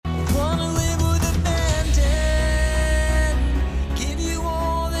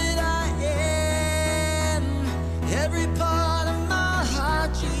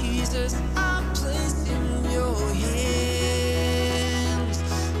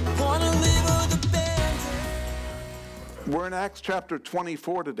We're in Acts chapter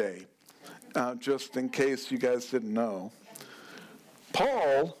 24 today, just in case you guys didn't know.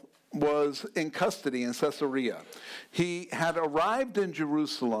 Paul was in custody in Caesarea. He had arrived in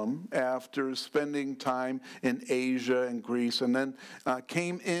Jerusalem after spending time in Asia and Greece, and then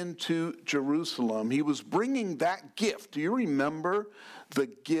came into Jerusalem. He was bringing that gift. Do you remember the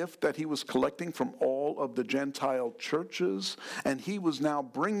gift that he was collecting from all of the Gentile churches? And he was now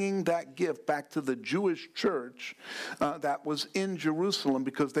bringing that gift back to the Jewish church that was in Jerusalem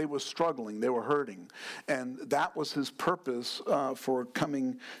because they were struggling, they were hurting. And that was his purpose for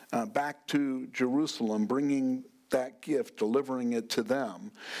coming back to Jerusalem, bringing that gift, delivering it to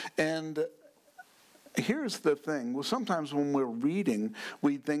them. And here's the thing. Well, sometimes when we're reading,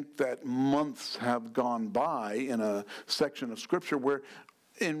 we think that months have gone by in a section of Scripture where,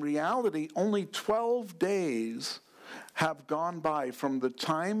 in reality, only 12 days have gone by from the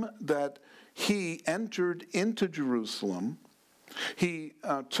time that he entered into Jerusalem. He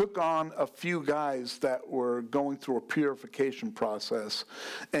took on a few guys that were going through a purification process,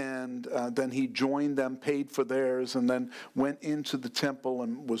 and then he joined them, paid for theirs, and then went into the temple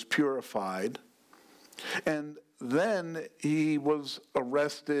and was purified. And then he was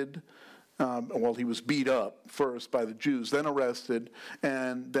arrested. He was beat up first by the Jews, then arrested,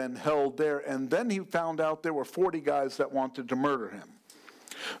 and then held there. And then he found out there were 40 guys that wanted to murder him.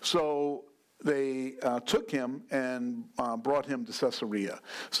 So they took him and brought him to Caesarea.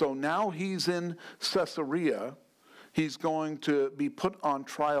 So now he's in Caesarea. He's going to be put on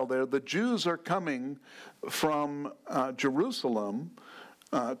trial there. The Jews are coming from Jerusalem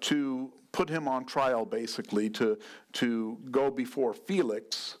to put him on trial, basically, to go before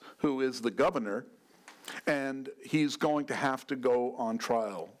Felix, who is the governor, and he's going to have to go on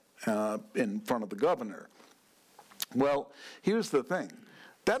trial in front of the governor. Well, here's the thing.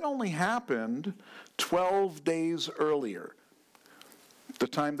 That only happened 12 days earlier. The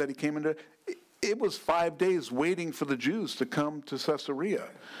time that he came into, it was 5 days waiting for the Jews to come to Caesarea.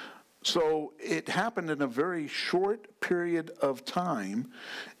 So it happened in a very short period of time,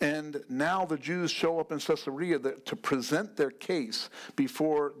 and now the Jews show up in Caesarea to present their case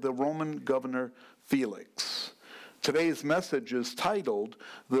before the Roman governor Felix. Today's message is titled,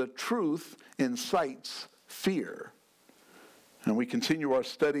 "The Truth Incites Fear." And we continue our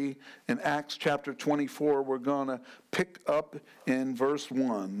study in Acts chapter 24. We're going to pick up in verse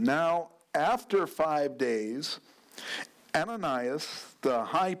 1. Now, after 5 days, Ananias, the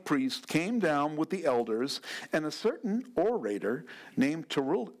high priest, came down with the elders and a certain orator named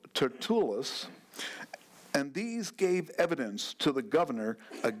Tertullus, and these gave evidence to the governor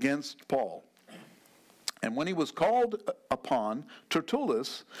against Paul. And when he was called upon,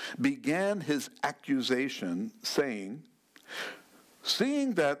 Tertullus began his accusation, saying,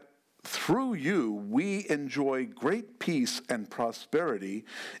 "Seeing that through you we enjoy great peace and prosperity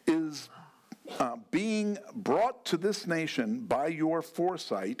is being brought to this nation by your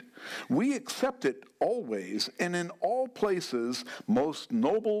foresight, we accept it always and in all places, most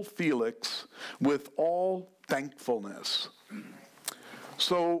noble Felix, with all thankfulness."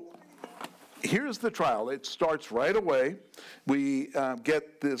 So here's the trial. It starts right away. We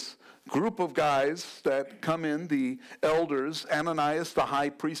get this group of guys that come in, the elders, Ananias, the high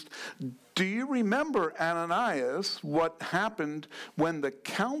priest. Do you remember, Ananias, what happened when the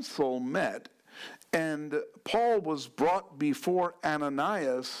council met and Paul was brought before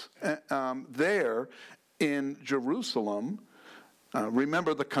Ananias there in Jerusalem?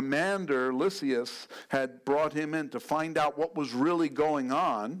 Remember, the commander, Lysias, had brought him in to find out what was really going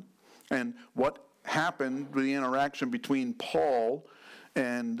on and what happened with the interaction between Paul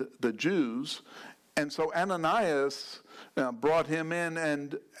and the Jews. And so Ananias brought him in,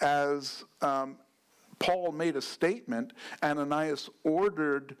 and as Paul made a statement, Ananias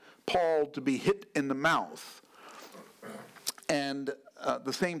ordered Paul to be hit in the mouth. And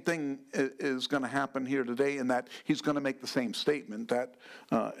the same thing is going to happen here today, in that he's going to make the same statement. That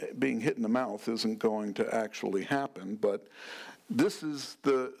being hit in the mouth isn't going to actually happen, but this is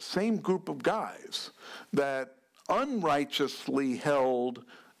the same group of guys that unrighteously held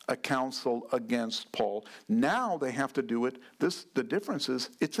a council against Paul. Now they have to do it. The difference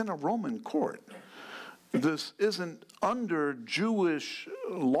is it's in a Roman court. This isn't under Jewish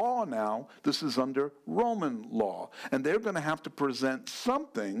law now. This is under Roman law. And they're going to have to present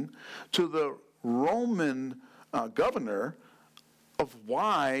something to the Roman governor of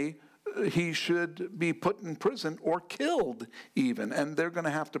why he should be put in prison or killed even. And they're going to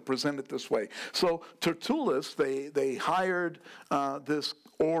have to present it this way. So Tertullus, they hired this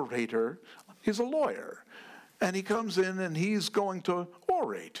orator. He's a lawyer. And he comes in and he's going to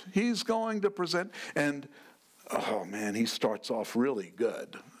orate. He's going to present. And oh man, he starts off really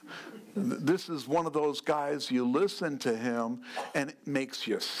good. This is one of those guys, you listen to him and it makes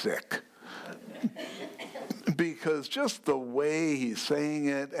you sick. Because just the way he's saying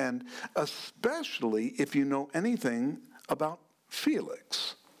it, and especially if you know anything about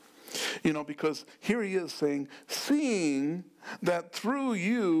Felix. Because here he is saying, seeing that through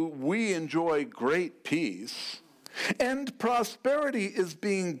you we enjoy great peace, and prosperity is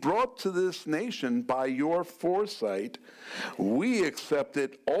being brought to this nation by your foresight, we accept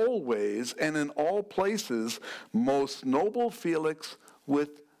it always and in all places, most noble Felix,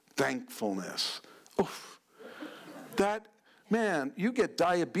 with thankfulness. Oof. That, man, you get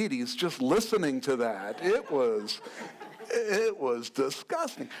diabetes just listening to that. It was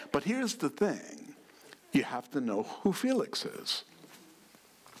disgusting. But here's the thing. You have to know who Felix is.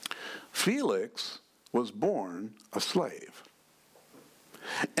 Felix was born a slave.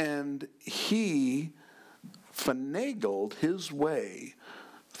 And he finagled his way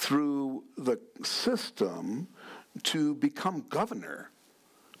through the system to become governor.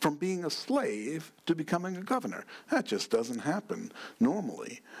 From being a slave to becoming a governor. That just doesn't happen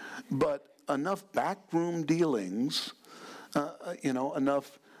normally. But enough backroom dealings,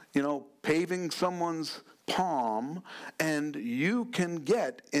 enough, paving someone's palm, and you can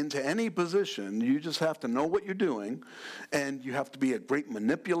get into any position. You just have to know what you're doing, and you have to be a great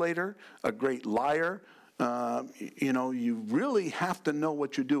manipulator, a great liar. You really have to know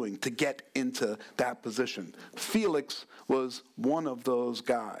what you're doing to get into that position. Felix was one of those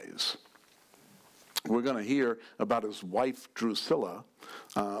guys. We're going to hear about his wife Drusilla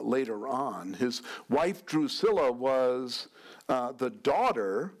later on. His wife Drusilla was the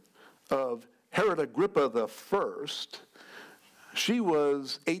daughter of Herod Agrippa I. She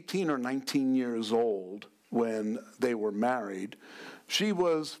was 18 or 19 years old when they were married. She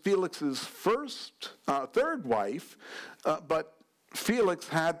was Felix's third wife, but Felix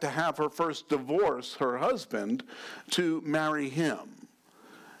had to have her first divorce, her husband, to marry him.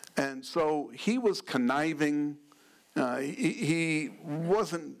 And so he was conniving. He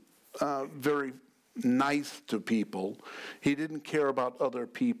wasn't very nice to people. He didn't care about other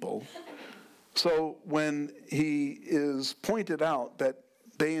people. So when he is pointed out that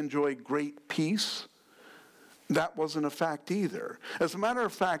they enjoy great peace, that wasn't a fact either. As a matter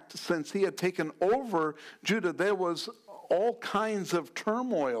of fact, since he had taken over Judah, there was all kinds of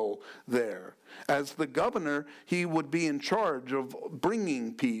turmoil there. As the governor, he would be in charge of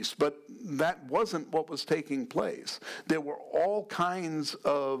bringing peace, but that wasn't what was taking place. There were all kinds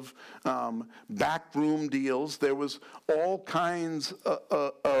of backroom deals. There was all kinds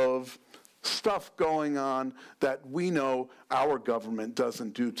of stuff going on that we know our government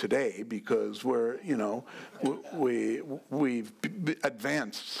doesn't do today, because we've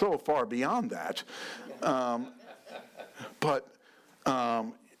advanced so far beyond that.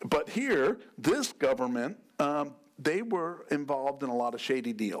 But here, this government, they were involved in a lot of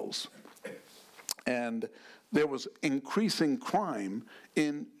shady deals. And there was increasing crime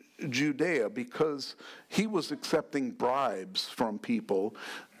in Judea because he was accepting bribes from people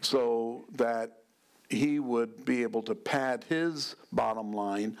so that he would be able to pad his bottom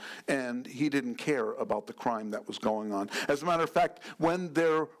line, and he didn't care about the crime that was going on. As a matter of fact, when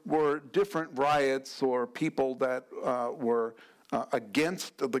there were different riots or people that were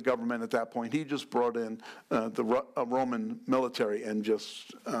against the government at that point, he just brought in the Roman military and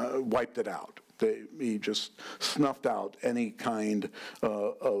just wiped it out. He just snuffed out any kind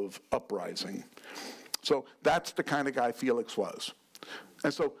of uprising. So that's the kind of guy Felix was.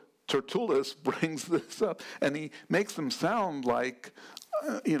 And so Tertullus brings this up, and he makes them sound like,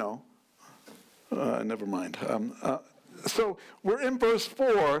 never mind. So we're in verse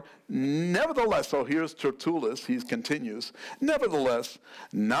 4. Nevertheless, so here's Tertullus, he continues, nevertheless,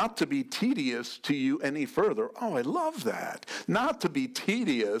 not to be tedious to you any further. Oh, I love that. Not to be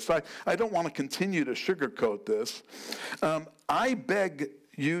tedious. I don't want to continue to sugarcoat this. I beg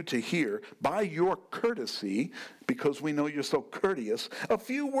you to hear, by your courtesy, because we know you're so courteous, a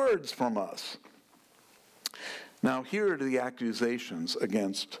few words from us. Now, here are the accusations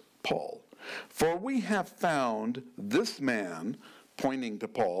against Paul. For we have found this man, pointing to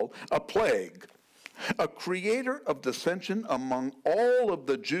Paul, a plague, a creator of dissension among all of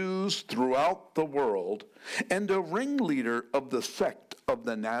the Jews throughout the world, and a ringleader of the sect of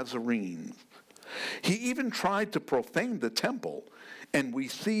the Nazarenes. He even tried to profane the temple, and we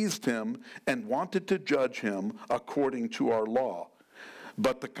seized him and wanted to judge him according to our law.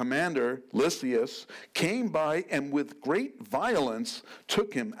 But the commander, Lysias, came by and with great violence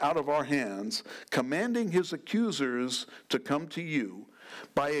took him out of our hands, commanding his accusers to come to you.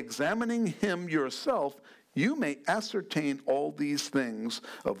 By examining him yourself, you may ascertain all these things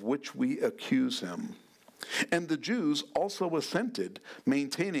of which we accuse him. And the Jews also assented,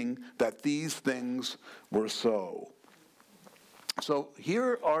 maintaining that these things were so. So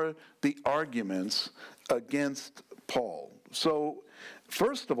here are the arguments against Paul. So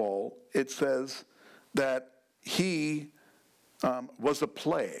first of all, it says that he was a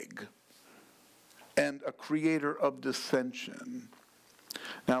plague and a creator of dissension.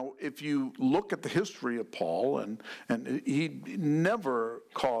 Now, if you look at the history of Paul, and he never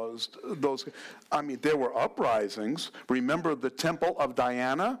caused those, I mean, there were uprisings. Remember the temple of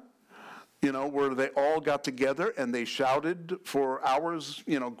Diana, where they all got together and they shouted for hours,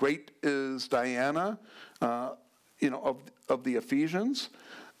 great is Diana, of the Ephesians.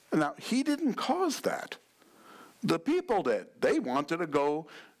 Now, he didn't cause that. The people did. They wanted to go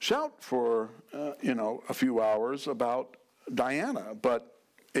shout for, a few hours about Diana, but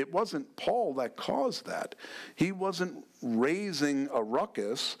it wasn't Paul that caused that. He wasn't raising a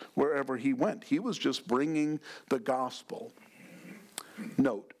ruckus wherever he went. He was just bringing the gospel.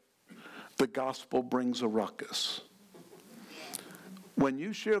 Note, the gospel brings a ruckus. When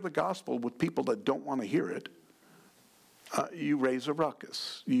you share the gospel with people that don't want to hear it, you raise a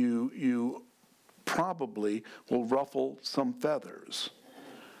ruckus. You probably will ruffle some feathers.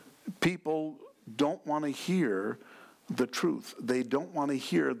 People don't want to hear the truth. They don't want to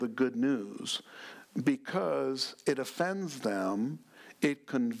hear the good news because it offends them, it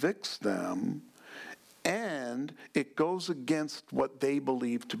convicts them, and it goes against what they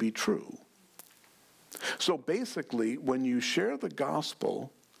believe to be true. So basically, when you share the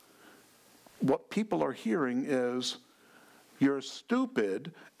gospel, what people are hearing is, you're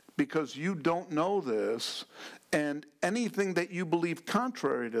stupid because you don't know this, and anything that you believe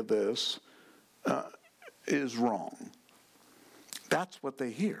contrary to this is wrong. That's what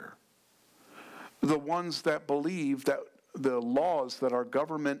they hear. The ones that believe that the laws that our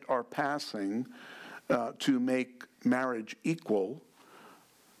government are passing to make marriage equal,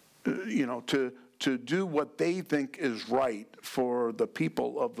 to do what they think is right for the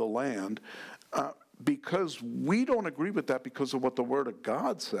people of the land, because we don't agree with that because of what the Word of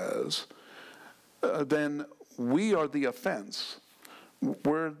God says, then we are the offense.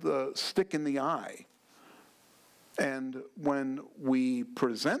 We're the stick in the eye. And when we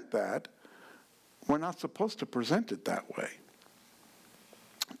present that, we're not supposed to present it that way.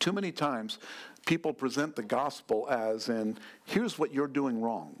 Too many times, people present the gospel as in, here's what you're doing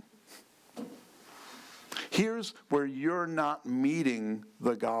wrong. Here's where you're not meeting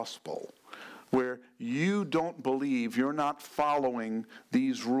the gospel, where you don't believe, you're not following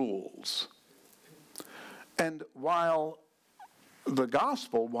these rules. And while the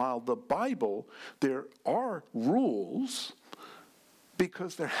gospel, while the Bible, there are rules,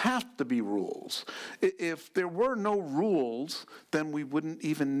 because there have to be rules. If there were no rules, then we wouldn't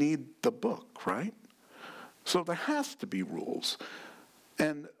even need the book, right? So there has to be rules.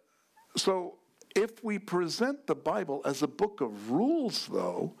 And so if we present the Bible as a book of rules,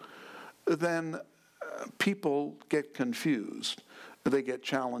 though, then people get confused. They get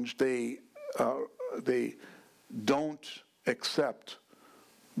challenged. They don't accept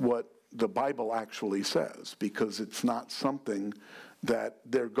what the Bible actually says because it's not something that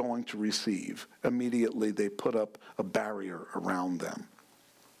they're going to receive. Immediately they put up a barrier around them.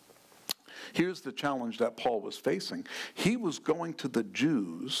 Here's the challenge that Paul was facing. He was going to the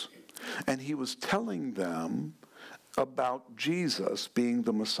Jews and he was telling them about Jesus being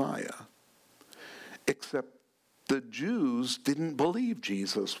the Messiah. Except the Jews didn't believe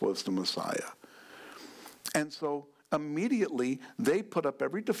Jesus was the Messiah. And so immediately they put up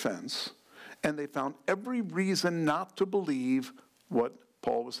every defense and they found every reason not to believe what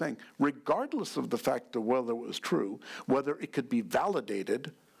Paul was saying, regardless of the fact of whether it was true, whether it could be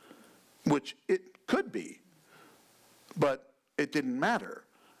validated, which it could be, but it didn't matter.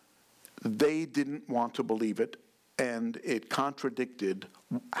 They didn't want to believe it, and it contradicted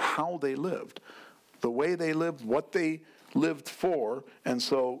how they lived, the way they lived, what they lived for, and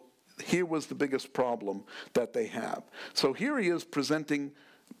so here was the biggest problem that they have. So here he is presenting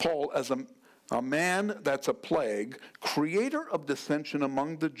Paul as a man that's a plague, creator of dissension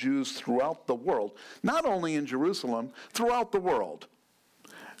among the Jews throughout the world, not only in Jerusalem, throughout the world.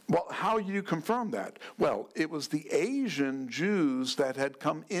 Well, how do you confirm that? Well, it was the Asian Jews that had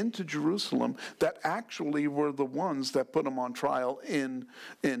come into Jerusalem that actually were the ones that put him on trial in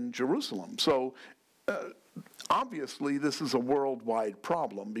Jerusalem. So obviously this is a worldwide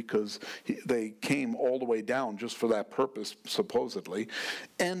problem because they came all the way down just for that purpose, supposedly.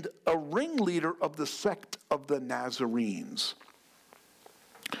 And a ringleader of the sect of the Nazarenes.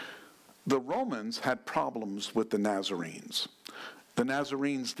 the Romans had problems with the Nazarenes. The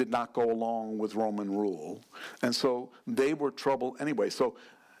Nazarenes did not go along with Roman rule, and so they were trouble anyway. So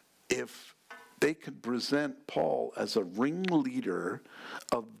if they could present Paul as a ringleader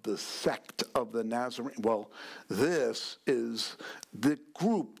of the sect of the Nazarene, well, this is the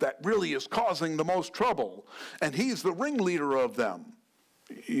group that really is causing the most trouble, and he's the ringleader of them.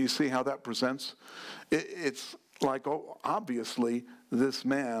 You see how that presents? It's like, oh, obviously, this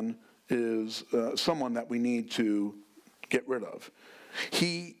man is someone that we need to get rid of.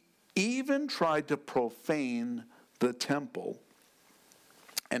 He even tried to profane the temple,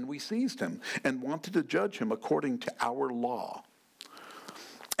 and we seized him and wanted to judge him according to our law.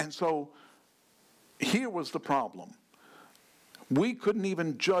 And so here was the problem. We couldn't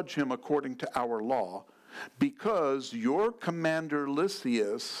even judge him according to our law because your commander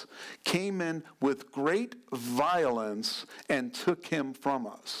Lysias came in with great violence and took him from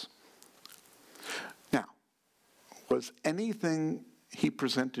us. Now, was anything he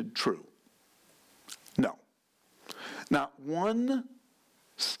presented true? No. Not one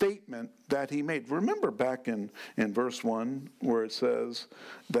statement that he made. Remember back in verse 1 where it says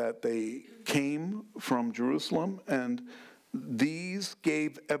that they came from Jerusalem and these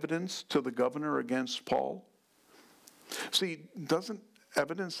gave evidence to the governor against Paul? See, doesn't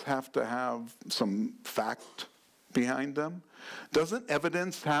evidence have to have some fact behind them? Doesn't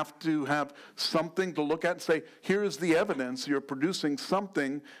evidence have to have something to look at and say, here's the evidence, you're producing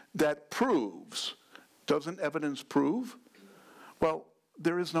something that proves? Doesn't evidence prove? Well,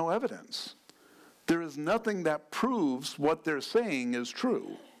 there is no evidence. There is nothing that proves what they're saying is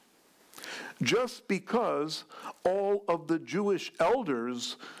true. Just because all of the Jewish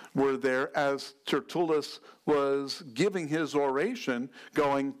elders were there as Tertullus was giving his oration,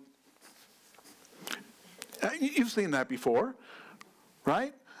 going, you've seen that before,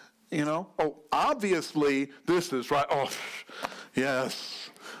 right? You know, oh, obviously this is right. Oh,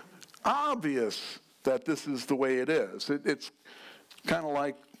 yes, obvious that this is the way it is. It's kind of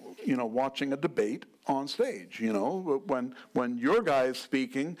like, you know, watching a debate on stage, you know, when your guy's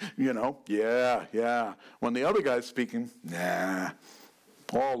speaking, you know, yeah. When the other guy's speaking, nah,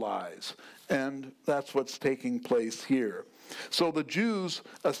 all lies. And that's what's taking place here. So the Jews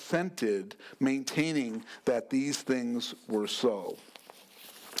assented, maintaining that these things were so.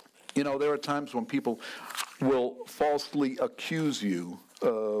 You know, there are times when people will falsely accuse you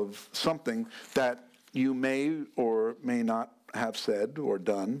of something that you may or may not have said or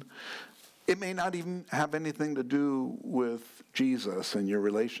done. It may not even have anything to do with Jesus and your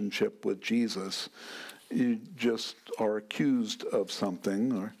relationship with Jesus. You just are accused of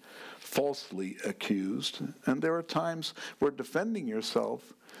something or falsely accused. And there are times where defending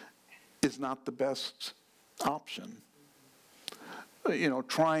yourself is not the best option. You know,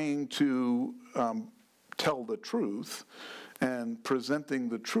 trying to tell the truth and presenting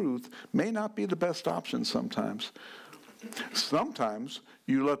the truth may not be the best option sometimes. Sometimes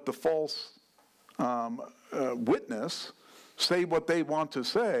you let the false witness say what they want to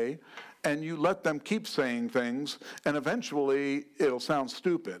say, and you let them keep saying things, and eventually it'll sound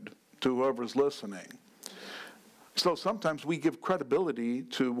stupid to whoever's listening. So sometimes we give credibility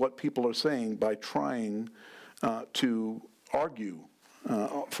to what people are saying by trying to argue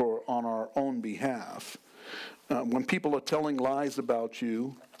on our own behalf. When people are telling lies about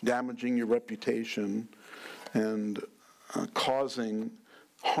you, damaging your reputation, and causing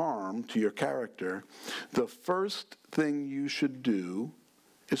harm to your character, the first thing you should do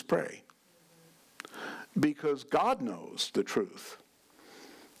is pray. Because God knows the truth.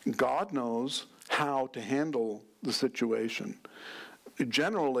 God knows how to handle the situation.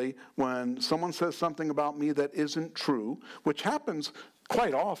 Generally, when someone says something about me that isn't true, which happens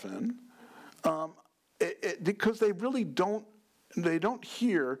quite often, because they really don't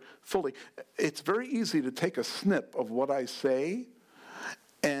hear fully. It's very easy to take a snip of what I say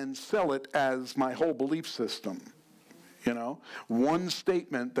and sell it as my whole belief system. You know, one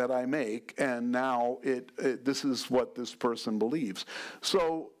statement that I make, and now this is what this person believes.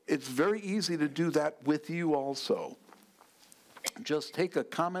 So it's very easy to do that with you also. Just take a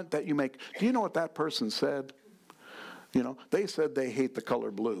comment that you make. Do you know what that person said? You know, they said they hate the color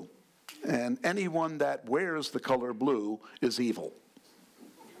blue. And anyone that wears the color blue is evil,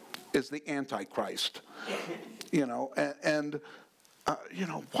 is the Antichrist. You know, you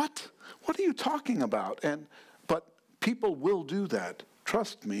know, what are you talking about? But people will do that.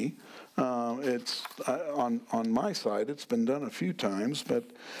 Trust me. It's on my side, it's been done a few times, but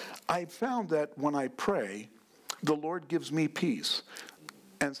I found that when I pray, the Lord gives me peace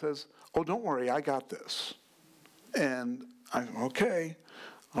and says, oh, don't worry, I got this. And I'm okay.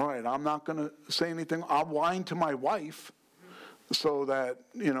 All right, I'm not going to say anything. I'll whine to my wife so that,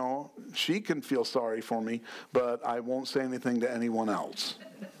 she can feel sorry for me, but I won't say anything to anyone else.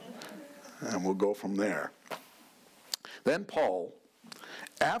 And we'll go from there. Then Paul,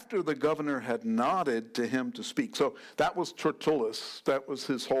 after the governor had nodded to him to speak. So that was Tertullus. That was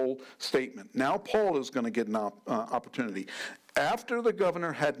his whole statement. Now Paul is going to get an opportunity. After the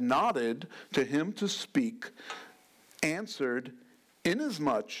governor had nodded to him to speak, answered,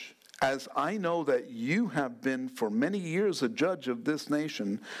 "Inasmuch as I know that you have been for many years a judge of this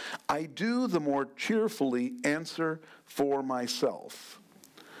nation, I do the more cheerfully answer for myself."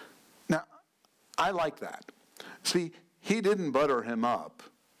 Now, I like that. See, he didn't butter him up.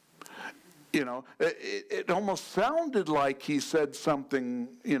 It almost sounded like he said something,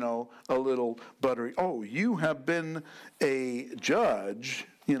 a little buttery. "Oh, you have been a judge,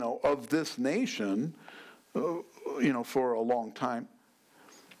 of this nation, for a long time."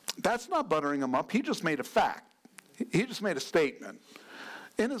 That's not buttering him up. He just made a fact. He just made a statement.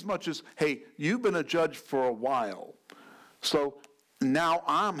 Inasmuch as, hey, you've been a judge for a while, so now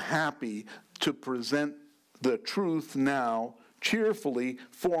I'm happy to present the truth now cheerfully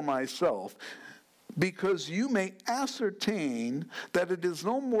for myself, because you may ascertain that it is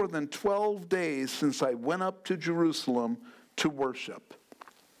no more than 12 days since I went up to Jerusalem to worship.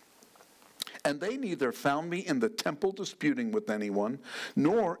 And they neither found me in the temple disputing with anyone,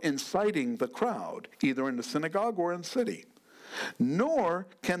 nor inciting the crowd, either in the synagogue or in the city. Nor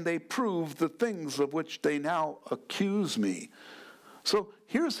can they prove the things of which they now accuse me. So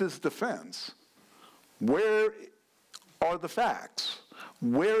here's his defense. Where are the facts?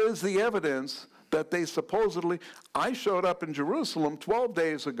 Where is the evidence that they supposedly, I showed up in Jerusalem 12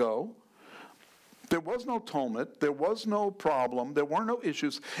 days ago. There was no tumult, there was no problem, there were no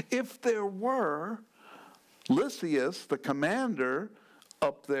issues. If there were, Lysias, the commander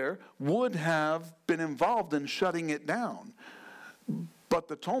up there, would have been involved in shutting it down. But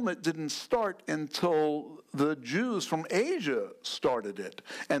the tumult didn't start until the Jews from Asia started it.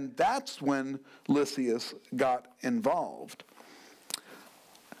 And that's when Lysias got involved.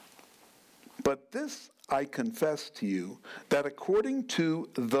 But this I confess to you, that according to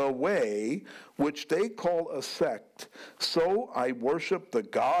the way which they call a sect, so I worship the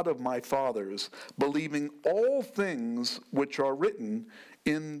God of my fathers, believing all things which are written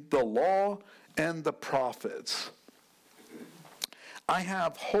in the law and the prophets. I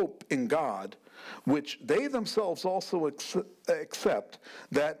have hope in God, which they themselves also accept,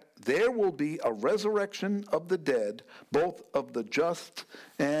 that there will be a resurrection of the dead, both of the just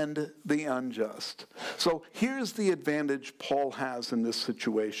and the unjust. So here's the advantage Paul has in this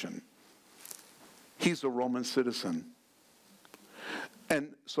situation. He's a Roman citizen.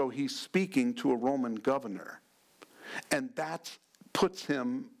 And so he's speaking to a Roman governor. And that puts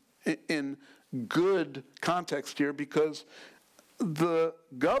him in good context here, because the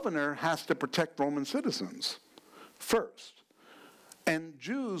governor has to protect Roman citizens first. And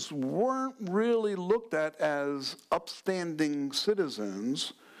Jews weren't really looked at as upstanding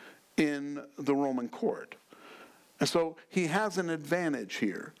citizens in the Roman court. And so he has an advantage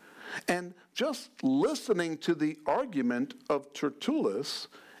here. And just listening to the argument of Tertullus,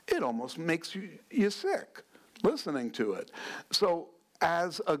 it almost makes you sick, listening to it. So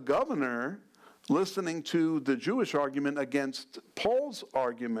as a governor, listening to the Jewish argument against Paul's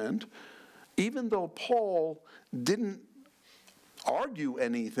argument, even though Paul didn't argue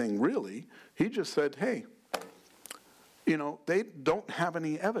anything really, he just said, hey, they don't have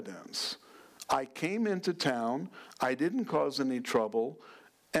any evidence. I came into town, I didn't cause any trouble,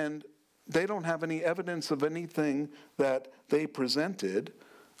 and they don't have any evidence of anything that they presented.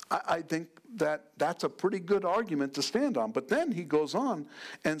 I think that that's a pretty good argument to stand on. But then he goes on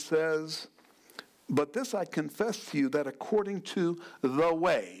and says, but this I confess to you, that according to the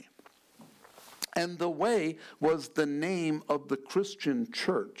way, and the way was the name of the Christian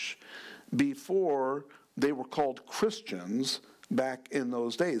church before they were called Christians back in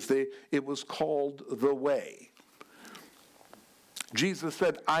those days. It was called the way. Jesus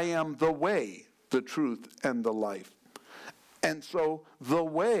said, I am the way, the truth, and the life. And so the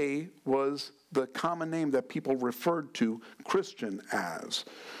way was the common name that people referred to Christian as.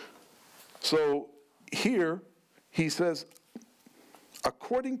 So here he says,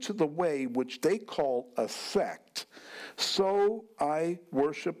 according to the way which they call a sect, so I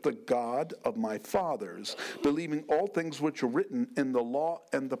worship the God of my fathers, believing all things which are written in the law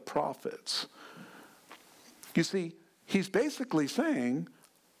and the prophets. You see, he's basically saying,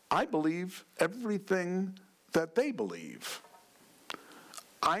 I believe everything that they believe.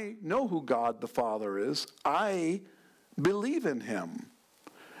 I know who God the Father is. I believe in him.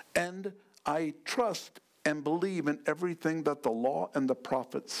 and I trust and believe in everything that the law and the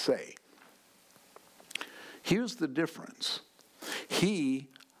prophets say. Here's the difference. He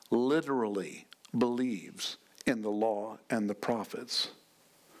literally believes in the law and the prophets.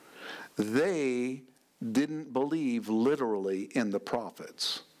 They didn't believe literally in the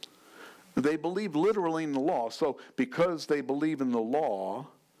prophets. They believe literally in the law. So because they believe in the law,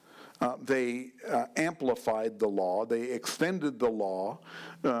 they amplified the law. They extended the law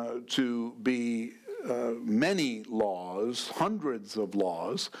to be many laws, hundreds of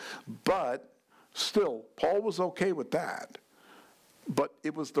laws. But still, Paul was okay with that. But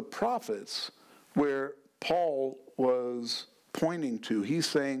it was the prophets where Paul was pointing to. He's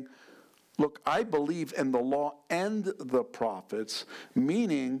saying, look, I believe in the law and the prophets,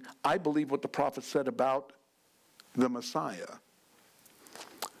 meaning I believe what the prophets said about the Messiah.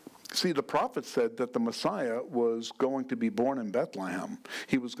 See, the prophet said that the Messiah was going to be born in Bethlehem.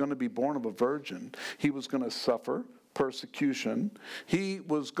 He was going to be born of a virgin. He was going to suffer persecution. He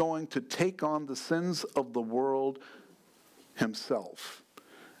was going to take on the sins of the world himself.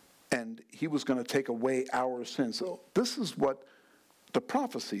 And he was going to take away our sins. So this is what the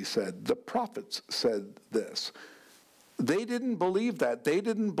prophecy said. The prophets said this. They didn't believe that. They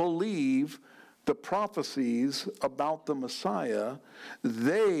didn't believe the prophecies about the Messiah.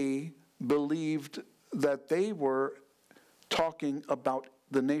 They believed that they were talking about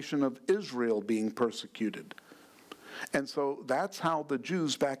the nation of Israel being persecuted. And so that's how the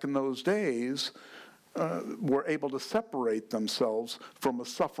Jews back in those days were able to separate themselves from a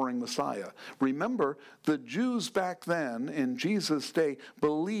suffering Messiah. Remember, the Jews back then, in Jesus' day,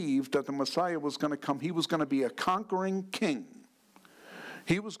 believed that the Messiah was going to come. He was going to be a conquering king.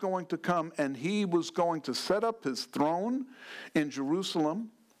 He was going to come and he was going to set up his throne in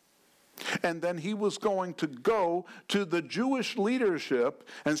Jerusalem. And then he was going to go to the Jewish leadership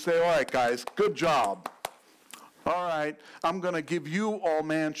and say, all right, guys, good job. All right, I'm going to give you all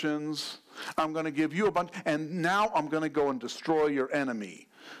mansions. I'm going to give you a bunch. And now I'm going to go and destroy your enemy.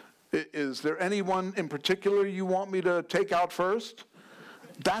 Is there anyone in particular you want me to take out first?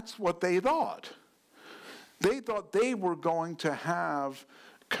 That's what they thought. They thought they were going to have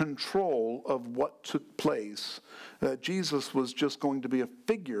control of what took place, that Jesus was just going to be a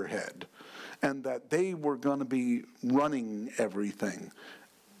figurehead, and that they were going to be running everything.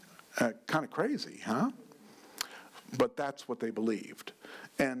 Kind of crazy, huh? But that's what they believed.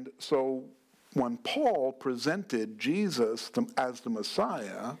 And so when Paul presented Jesus as the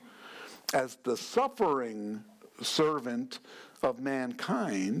Messiah, as the suffering servant of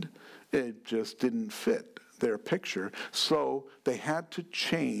mankind, it just didn't fit their picture. So they had to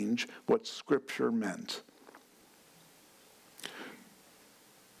change what Scripture meant.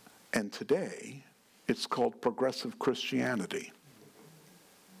 And today, it's called progressive Christianity.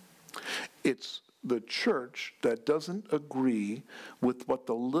 It's the church that doesn't agree with what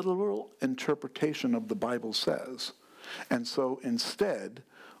the literal interpretation of the Bible says. And so instead,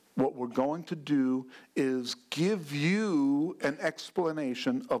 what we're going to do is give you an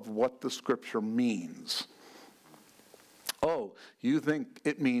explanation of what the Scripture means. Oh, you think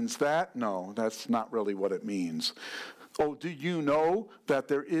it means that? No, that's not really what it means. Oh, do you know that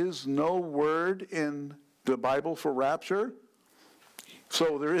there is no word in the Bible for rapture?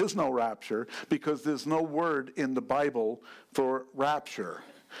 So there is no rapture because there's no word in the Bible for rapture.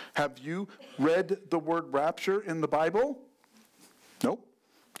 Have you read the word rapture in the Bible? Nope,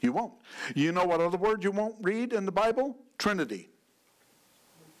 you won't. You know what other word you won't read in the Bible? Trinity.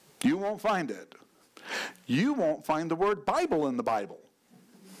 You won't find it. You won't find the word Bible in the Bible.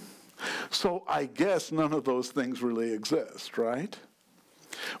 So I guess none of those things really exist, right?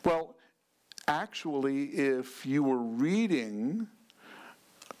 Well, actually, if you were reading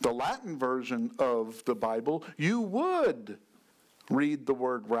the Latin version of the Bible, you would read the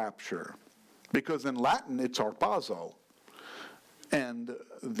word rapture. Because in Latin, it's harpazo. And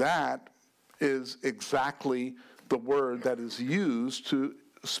that is exactly the word that is used to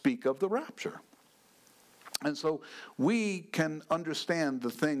speak of the rapture. And so we can understand the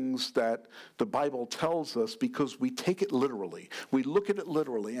things that the Bible tells us because we take it literally. We look at it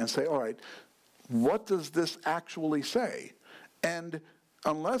literally and say, all right, what does this actually say? And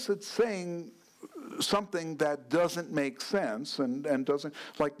unless it's saying something that doesn't make sense and doesn't,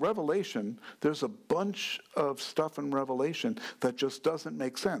 like Revelation, there's a bunch of stuff in Revelation that just doesn't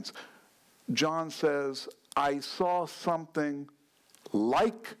make sense. John says, I saw something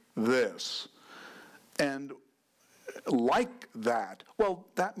like this. And like that, well,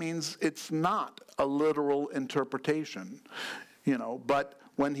 that means it's not a literal interpretation, but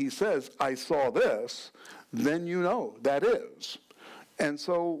when he says, I saw this, then you know that is. And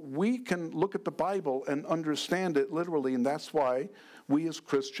so we can look at the Bible and understand it literally, and that's why we as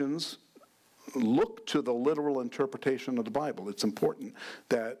Christians look to the literal interpretation of the Bible. It's important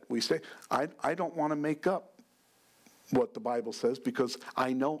that we say, I don't want to make up what the Bible says, because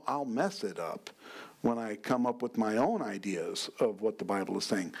I know I'll mess it up when I come up with my own ideas of what the Bible is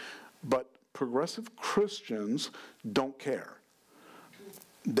saying. But progressive Christians don't care.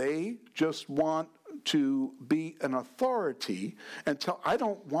 They just want to be an authority, and I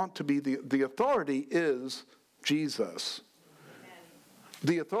don't want to be the authority is Jesus.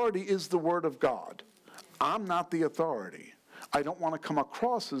 The authority is the Word of God. I'm not the authority. I don't want to come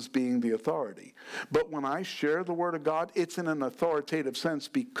across as being the authority. But when I share the Word of God, it's in an authoritative sense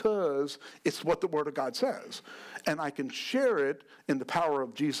because it's what the Word of God says. And I can share it in the power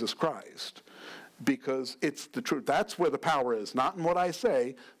of Jesus Christ because it's the truth. That's where the power is, not in what I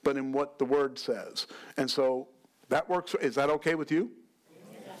say, but in what the Word says. And so that works. Is that okay with you?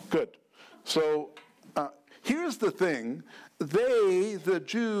 Yeah. Good. So here's the thing. The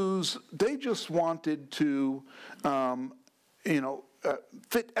Jews, they just wanted to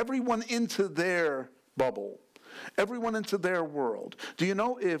fit everyone into their bubble, everyone into their world. Do you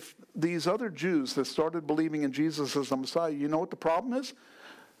know if these other Jews that started believing in Jesus as the Messiah, you know what the problem is?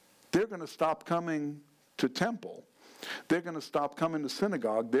 They're going to stop coming to temple. They're going to stop coming to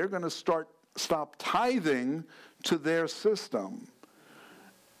synagogue. They're going to stop tithing to their system.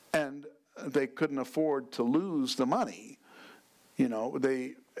 And they couldn't afford to lose the money.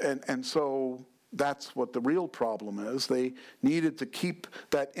 And so that's what the real problem is. They needed to keep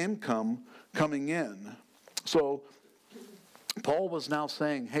that income coming in. So Paul was now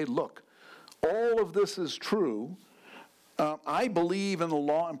saying, hey, look, all of this is true. I believe in the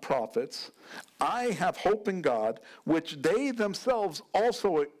law and prophets. I have hope in God, which they themselves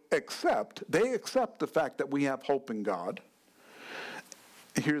also accept. They accept the fact that we have hope in God.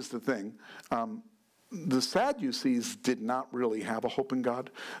 Here's the thing. The Sadducees did not really have a hope in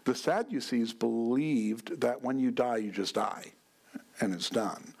God. The Sadducees believed that when you die, you just die, and it's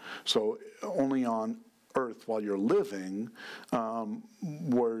done. So only on earth while you're living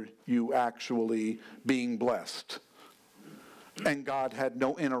were you actually being blessed. And God had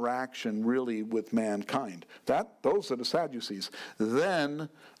no interaction really with mankind. Those are the Sadducees. Then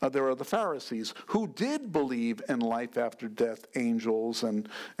there are the Pharisees who did believe in life after death, angels, and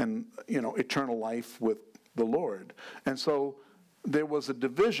eternal life with the Lord. And so there was a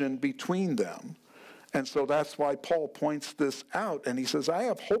division between them. And so that's why Paul points this out. And he says, I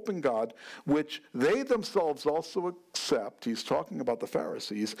have hope in God, which they themselves also accept. He's talking about the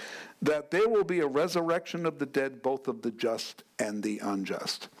Pharisees, that there will be a resurrection of the dead, both of the just and the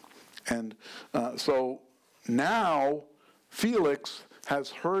unjust. And so now Felix has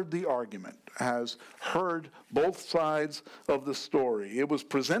heard the argument, has heard both sides of the story. It was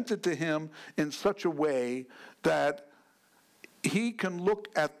presented to him in such a way that he can look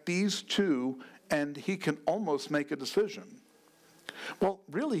at these two and he can almost make a decision. Well,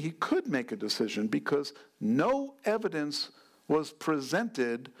 really, he could make a decision because no evidence was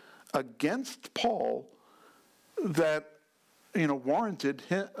presented against Paul that warranted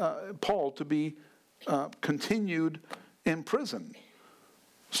Paul to be continued in prison.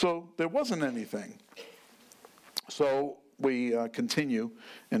 So there wasn't anything. So we continue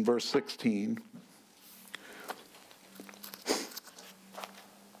in verse 16.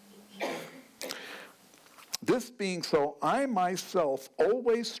 This being so, I myself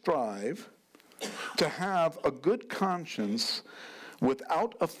always strive to have a good conscience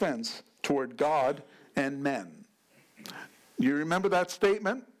without offense toward God and men. You remember that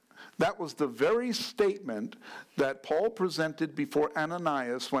statement? That was the very statement that Paul presented before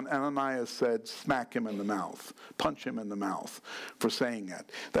Ananias when Ananias said, smack him in the mouth, punch him in the mouth for saying that.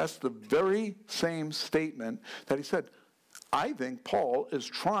 That's the very same statement that he said. I think Paul is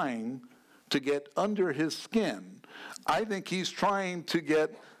trying to get under his skin. I think he's trying to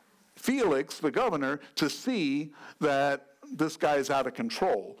get Felix, the governor, to see that this guy's out of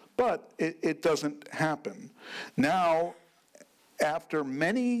control. But it doesn't happen. Now, after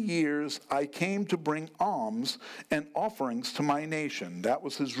many years, I came to bring alms and offerings to my nation. That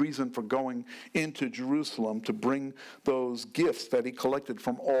was his reason for going into Jerusalem, to bring those gifts that he collected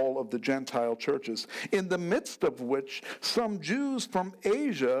from all of the Gentile churches, in the midst of which some Jews from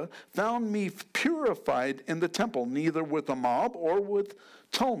Asia found me purified in the temple, neither with a mob or with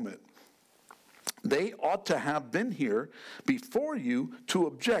tumult. They ought to have been here before you to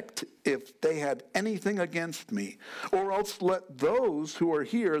object if they had anything against me. Or else let those who are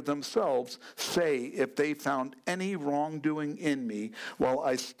here themselves say if they found any wrongdoing in me while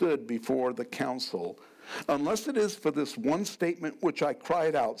I stood before the council. unless it is for this one statement which I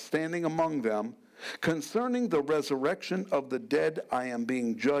cried out, standing among them, concerning the resurrection of the dead, I am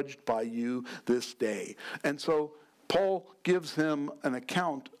being judged by you this day. And so Paul gives him an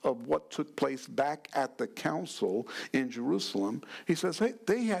account of what took place back at the council in Jerusalem. He says, hey,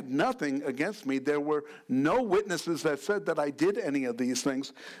 they had nothing against me. There were no witnesses that said that I did any of these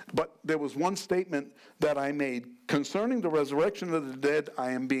things, but there was one statement that I made. Concerning the resurrection of the dead,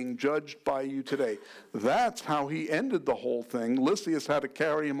 I am being judged by you today. That's how he ended the whole thing. Lysias had to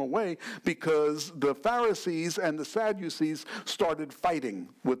carry him away because the Pharisees and the Sadducees started fighting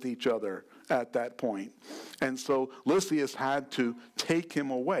with each other at that point. And so Lysias had to take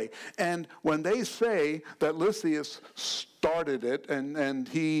him away. And when they say that Lysias started it and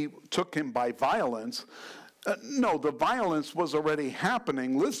he took him by violence, no, the violence was already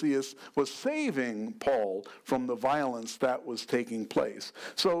happening. Lysias was saving Paul from the violence that was taking place.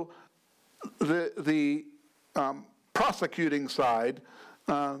 So the prosecuting side,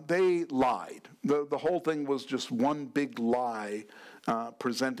 they lied. The whole thing was just one big lie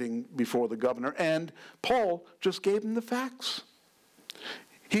presenting before the governor. And Paul just gave him the facts.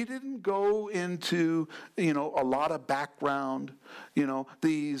 He didn't go into, a lot of background.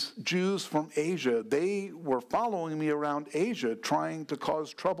 These Jews from Asia, they were following me around Asia, trying to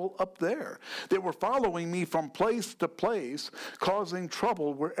cause trouble up there. They were following me from place to place, causing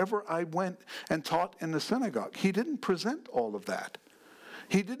trouble wherever I went and taught in the synagogue. He didn't present all of that.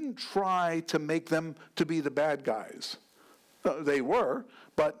 He didn't try to make them to be the bad guys. They were,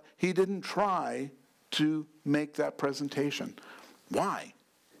 but he didn't try to make that presentation. Why?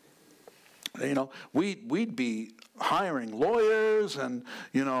 We'd be hiring lawyers and,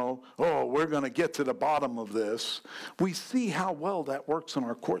 we're going to get to the bottom of this. We see how well that works in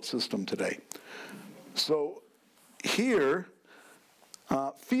our court system today. So here,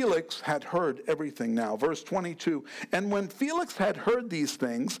 Felix had heard everything now. Verse 22, and when Felix had heard these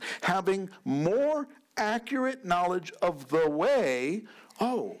things, having more accurate knowledge of the way,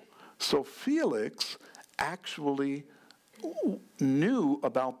 so Felix actually knew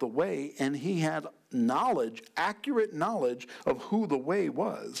about the way, and he had accurate knowledge of who the way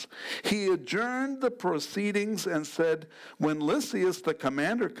was. He adjourned the proceedings and said, when Lysias the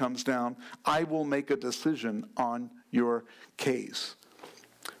commander comes down, I will make a decision on your case.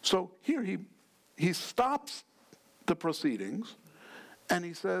 So here he stops the proceedings, and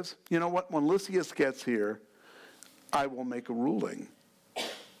he says, you know what, when Lysias gets here, I will make a ruling.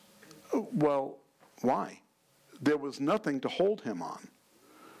 Well, why? There was nothing to hold him on.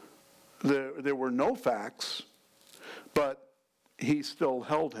 There were no facts, but he still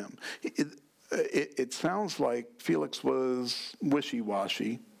held him. It sounds like Felix was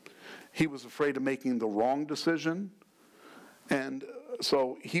wishy-washy. He was afraid of making the wrong decision, and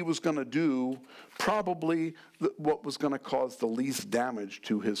so he was going to do probably what was going to cause the least damage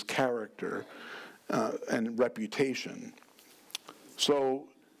to his character and reputation. So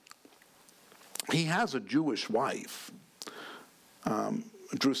he has a Jewish wife.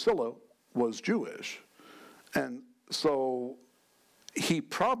 Drusilla was Jewish. And so he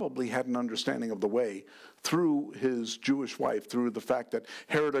probably had an understanding of the way through his Jewish wife, through the fact that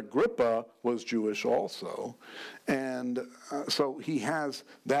Herod Agrippa was Jewish also. And so he has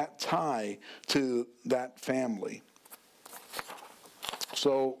that tie to that family.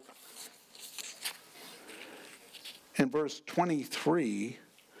 So in verse 23,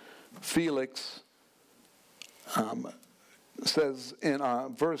 Felix says in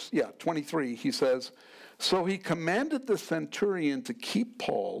verse 23, he says, so he commanded the centurion to keep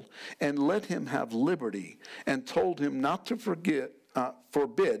Paul and let him have liberty, and told him not to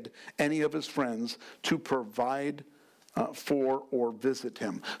forbid any of his friends to provide for or visit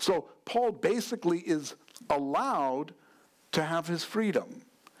him. So Paul basically is allowed to have his freedom.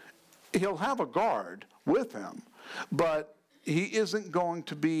 He'll have a guard with him, but he isn't going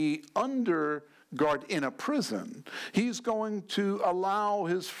to be under guard in a prison. He's going to allow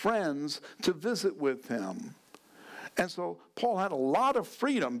his friends to visit with him. And so Paul had a lot of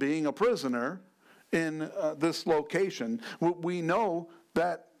freedom being a prisoner in this location. We know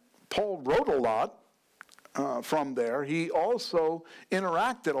that Paul wrote a lot from there. He also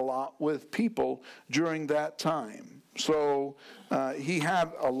interacted a lot with people during that time. So he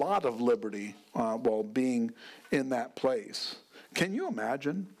had a lot of liberty while being in that place. Can you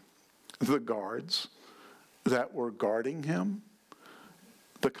imagine the guards that were guarding him,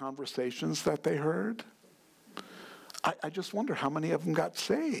 the conversations that they heard? I just wonder how many of them got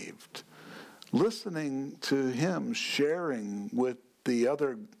saved, listening to him sharing with the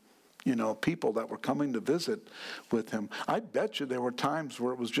other people that were coming to visit with him. I bet you there were times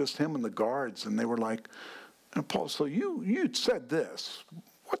where it was just him and the guards, and they were like, Paul, so you said this.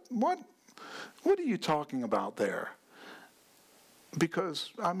 What are you talking about there?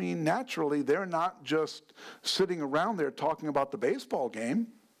 Because, naturally, they're not just sitting around there talking about the baseball game.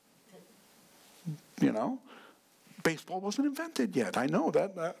 Baseball wasn't invented yet. I know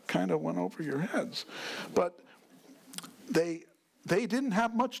that kind of went over your heads. But they didn't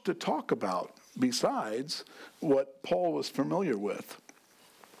have much to talk about besides what Paul was familiar with.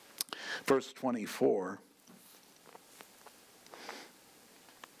 Verse 24.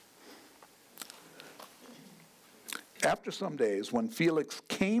 After some days, when Felix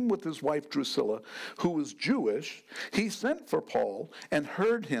came with his wife Drusilla, who was Jewish, he sent for Paul and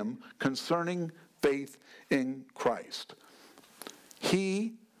heard him concerning faith in Christ.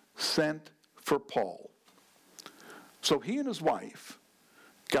 He sent for Paul. So he and his wife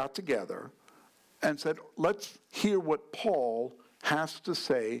got together and said, let's hear what Paul has to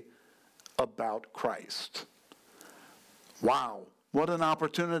say about Christ. Wow, what an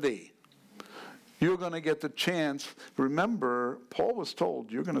opportunity. You're going to get the chance. Remember, Paul was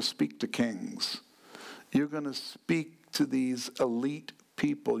told, you're going to speak to kings. You're going to speak to these elite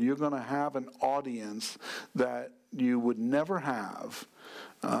people. You're going to have an audience that you would never have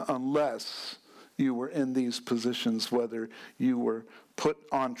unless you were in these positions, whether you were put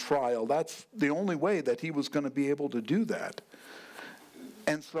on trial. That's the only way that he was going to be able to do that.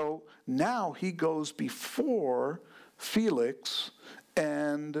 And so now he goes before Felix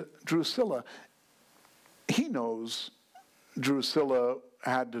and Drusilla. He knows Drusilla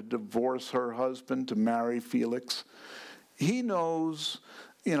had to divorce her husband to marry Felix. He knows,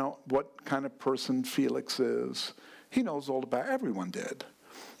 what kind of person Felix is. He knows all about it. Everyone did.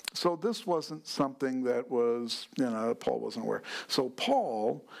 So this wasn't something that was, Paul wasn't aware. So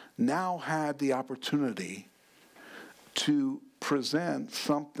Paul now had the opportunity to present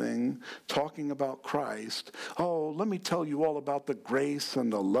something talking about Christ. Oh, let me tell you all about the grace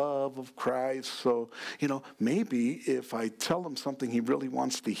and the love of Christ. So, maybe if I tell him something he really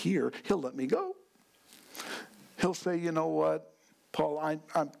wants to hear, he'll let me go. He'll say, you know what, Paul,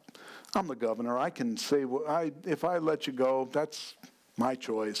 I'm the governor. I can say, if I let you go, that's my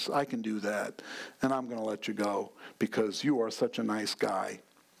choice. I can do that. And I'm going to let you go because you are such a nice guy.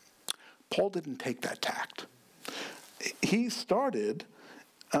 Paul didn't take that tact. He started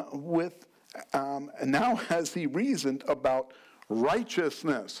with, now as he reasoned about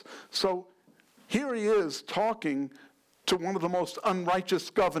righteousness. So here he is talking to one of the most unrighteous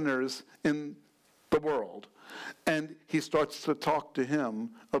governors in the world. And he starts to talk to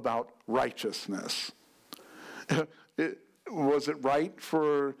him about righteousness. Was it right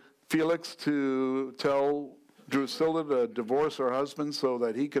for Felix to tell Drusilla to divorce her husband so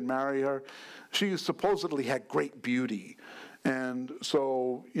that he could marry her? She supposedly had great beauty. And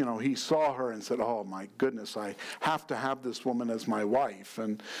so, he saw her and said, oh, my goodness, I have to have this woman as my wife.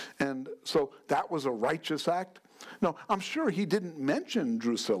 And so that was a righteous act? No, I'm sure he didn't mention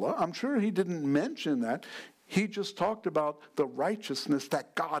Drusilla. I'm sure he didn't mention that. He just talked about the righteousness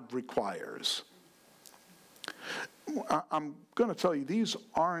that God requires. I'm going to tell you, these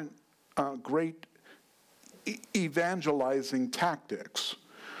aren't great evangelizing tactics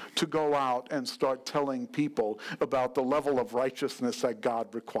to go out and start telling people about the level of righteousness that God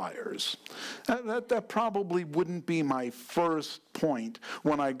requires. That probably wouldn't be my first point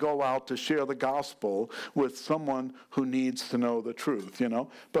when I go out to share the gospel with someone who needs to know the truth,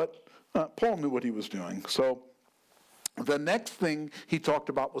 But Paul knew what he was doing. So the next thing he talked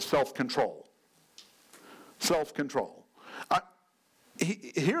about was self-control. Self-control.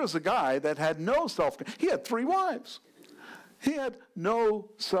 Here's a guy that had no self-control. He had 3 wives. He had no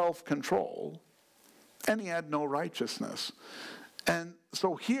self-control, and he had no righteousness. And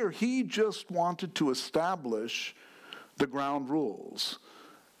so here, he just wanted to establish the ground rules.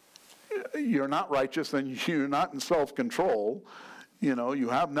 You're not righteous, and you're not in self-control. You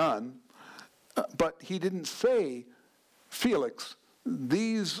have none. But he didn't say, Felix,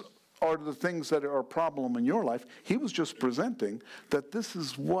 these are the things that are a problem in your life. He was just presenting that this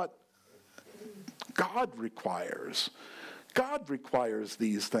is what God requires. God requires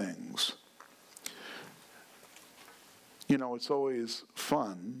these things. It's always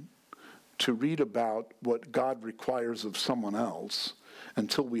fun to read about what God requires of someone else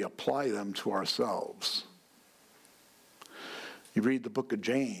until we apply them to ourselves. You read the book of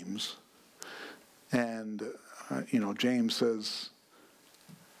James, and, James says,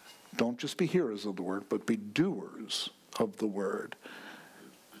 don't just be hearers of the word, but be doers of the word.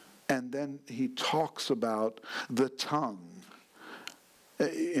 And then he talks about the tongue.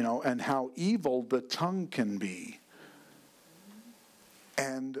 and how evil the tongue can be.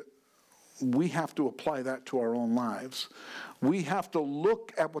 And we have to apply that to our own lives. We have to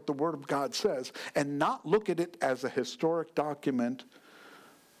look at what the Word of God says and not look at it as a historic document.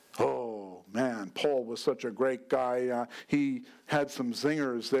 Oh, man, Paul was such a great guy. He had some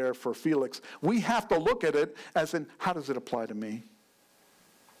zingers there for Felix. We have to look at it as in, how does it apply to me?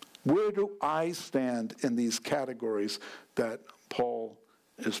 Where do I stand in these categories that Paul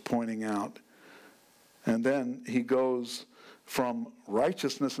is pointing out? And then he goes from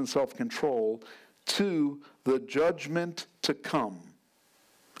righteousness and self-control to the judgment to come.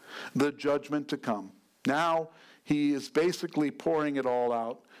 The judgment to come. Now he is basically pouring it all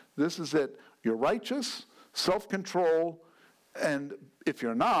out. This is it. You're righteous, self-control, and if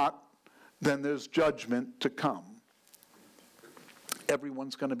you're not, then there's judgment to come.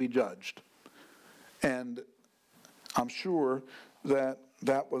 Everyone's going to be judged. And I'm sure that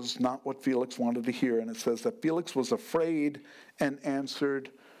that was not what Felix wanted to hear. And it says that Felix was afraid and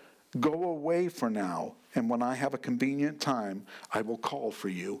answered, "Go away for now, and when I have a convenient time, I will call for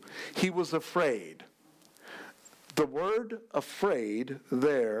you." He was afraid. The word afraid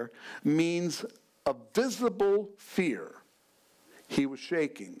there means a visible fear. He was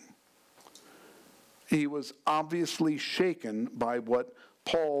shaking. He was obviously shaken by what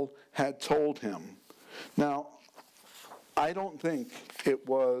Paul had told him. Now, I don't think it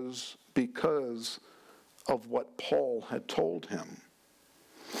was because of what Paul had told him.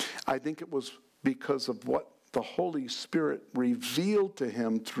 I think it was because of what the Holy Spirit revealed to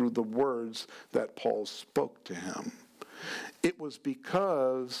him through the words that Paul spoke to him. It was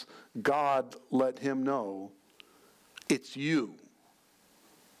because God let him know, it's you.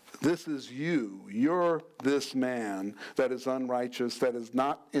 This is you. You're this man that is unrighteous, that is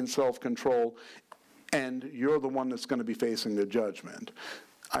not in self-control, and you're the one that's going to be facing the judgment.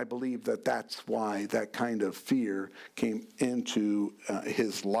 I believe that that's why that kind of fear came into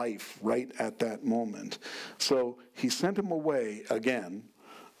his life right at that moment. So he sent him away again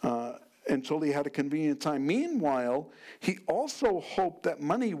until he had a convenient time. Meanwhile, he also hoped that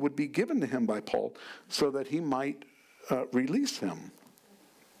money would be given to him by Paul so that he might release him.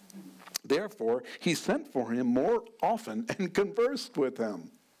 Therefore, he sent for him more often and conversed with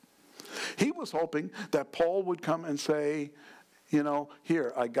him. He was hoping that Paul would come and say,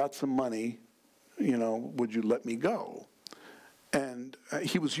 here, I got some money, would you let me go? And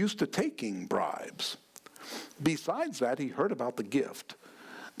he was used to taking bribes. Besides that, he heard about the gift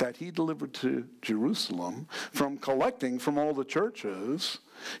that he delivered to Jerusalem from collecting from all the churches.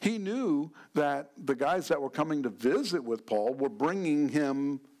 He knew that the guys that were coming to visit with Paul were bringing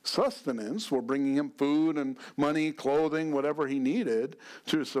him sustenance, were bringing him food and money, clothing, whatever he needed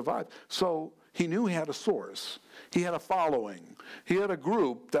to survive. So he knew he had a source. He had a following. He had a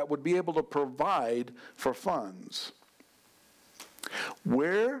group that would be able to provide for funds.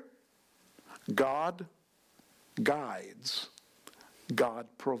 Where God guides, God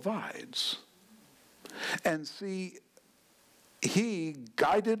provides. And see, he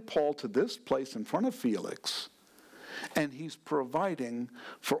guided Paul to this place in front of Felix, and he's providing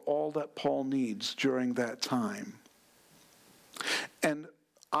for all that Paul needs during that time. And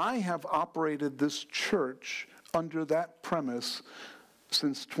I have operated this church under that premise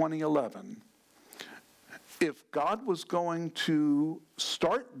since 2011. If God was going to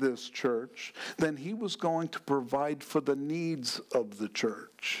start this church, then he was going to provide for the needs of the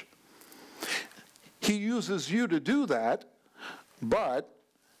church. He uses you to do that, but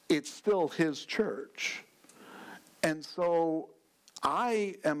it's still his church. And so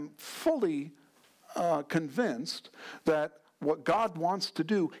I am fully convinced that what God wants to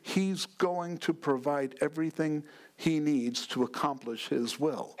do, he's going to provide everything he needs to accomplish his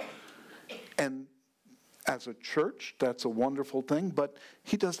will. And as a church, that's a wonderful thing, but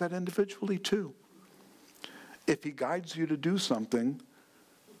he does that individually too. If he guides you to do something,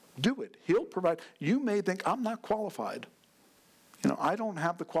 do it. He'll provide. You may think, I'm not qualified. I don't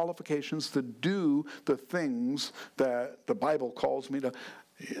have the qualifications to do the things that the Bible calls me to.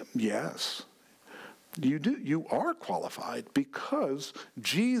 Yes, you do. You are qualified because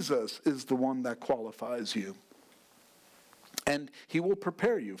Jesus is the one that qualifies you. And he will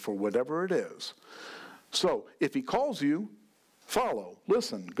prepare you for whatever it is. So if he calls you, follow,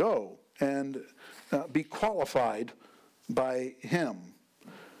 listen, go, and be qualified by him.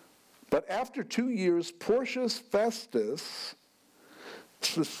 But after 2 years, Porcius Festus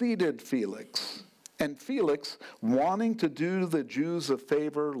succeeded Felix, and Felix, wanting to do the Jews a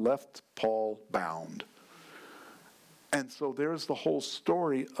favor, left Paul bound. And so there's the whole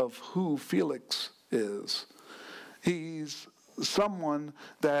story of who Felix is. He's someone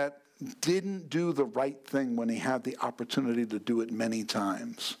that didn't do the right thing when he had the opportunity to do it many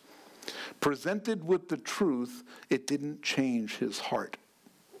times. Presented with the truth, it didn't change his heart.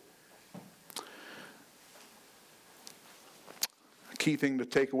 A key thing to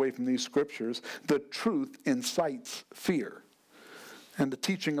take away from these scriptures, the truth incites fear. And the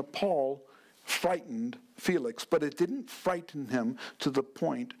teaching of Paul frightened Felix, but it didn't frighten him to the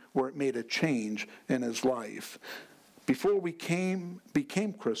point where it made a change in his life. Before we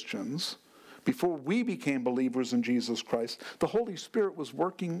became Christians, before we became believers in Jesus Christ, the Holy Spirit was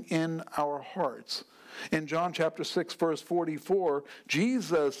working in our hearts. In John chapter 6, verse 44,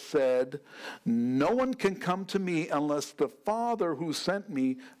 Jesus said, "No one can come to me unless the Father who sent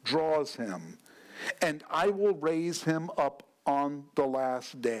me draws him, and I will raise him up on the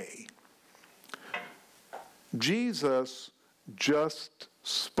last day." Jesus just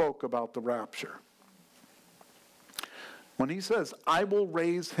spoke about the rapture. When he says, "I will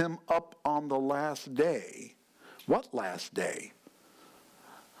raise him up on the last day," what last day?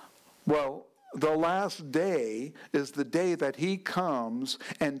 Well, the last day is the day that he comes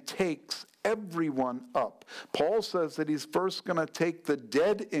and takes everyone up. Paul says that he's first going to take the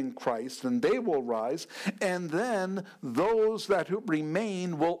dead in Christ, and they will rise, and then those that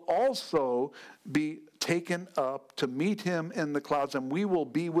remain will also be taken up to meet him in the clouds, and we will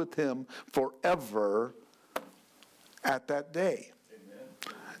be with him forever at that day.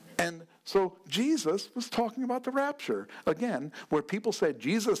 Amen. And so Jesus was talking about the rapture. Again, where people said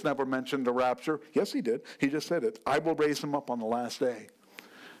Jesus never mentioned the rapture, yes, he did. He just said it. "I will raise him up on the last day."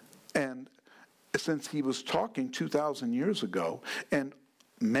 And since he was talking 2,000 years ago, and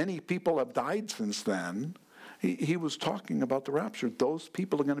many people have died since then, he was talking about the rapture. Those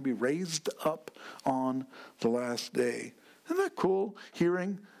people are going to be raised up on the last day. Isn't that cool,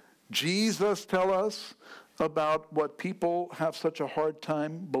 hearing Jesus tell us about what people have such a hard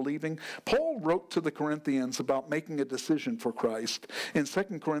time believing? Paul wrote to the Corinthians about making a decision for Christ in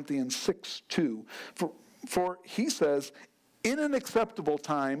 2 Corinthians 6:2. For he says, "In an acceptable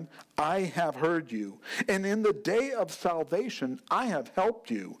time I have heard you, and in the day of salvation I have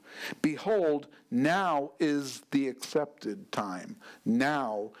helped you. Behold, now is the accepted time.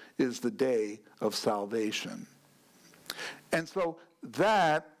 Now is the day of salvation." And so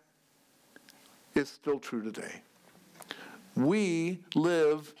that is still true today. We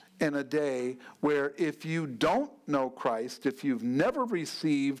live in a day where if you don't know Christ, if you've never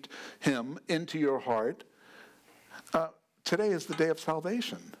received him into your heart, today is the day of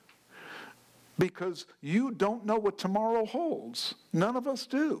salvation. Because you don't know what tomorrow holds. None of us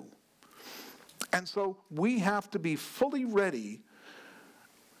do. And so we have to be fully ready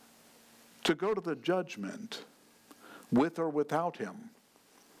to go to the judgment with or without him.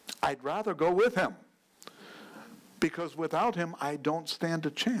 I'd rather go with him, because without him I don't stand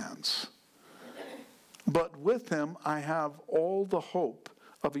a chance. But with him I have all the hope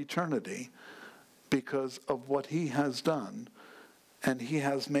of eternity because of what he has done, and he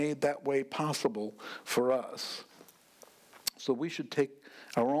has made that way possible for us. So we should take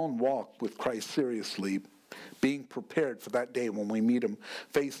our own walk with Christ seriously, being prepared for that day when we meet him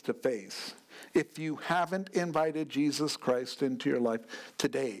face to face. If you haven't invited Jesus Christ into your life,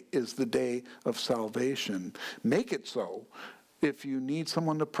 today is the day of salvation. Make it so. If you need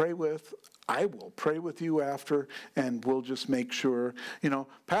someone to pray with, I will pray with you after, and we'll just make sure.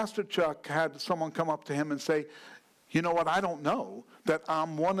 Pastor Chuck had someone come up to him and say, "You know what, I don't know that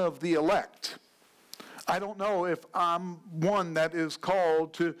I'm one of the elect. I don't know if I'm one that is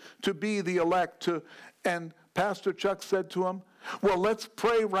called to be the elect." And Pastor Chuck said to him, "Well, let's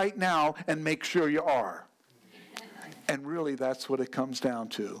pray right now and make sure you are." And really, that's what it comes down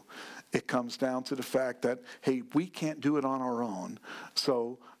to. It comes down to the fact that, hey, we can't do it on our own.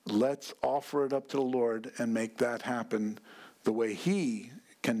 So let's offer it up to the Lord and make that happen the way he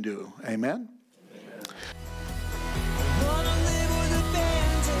can do. Amen?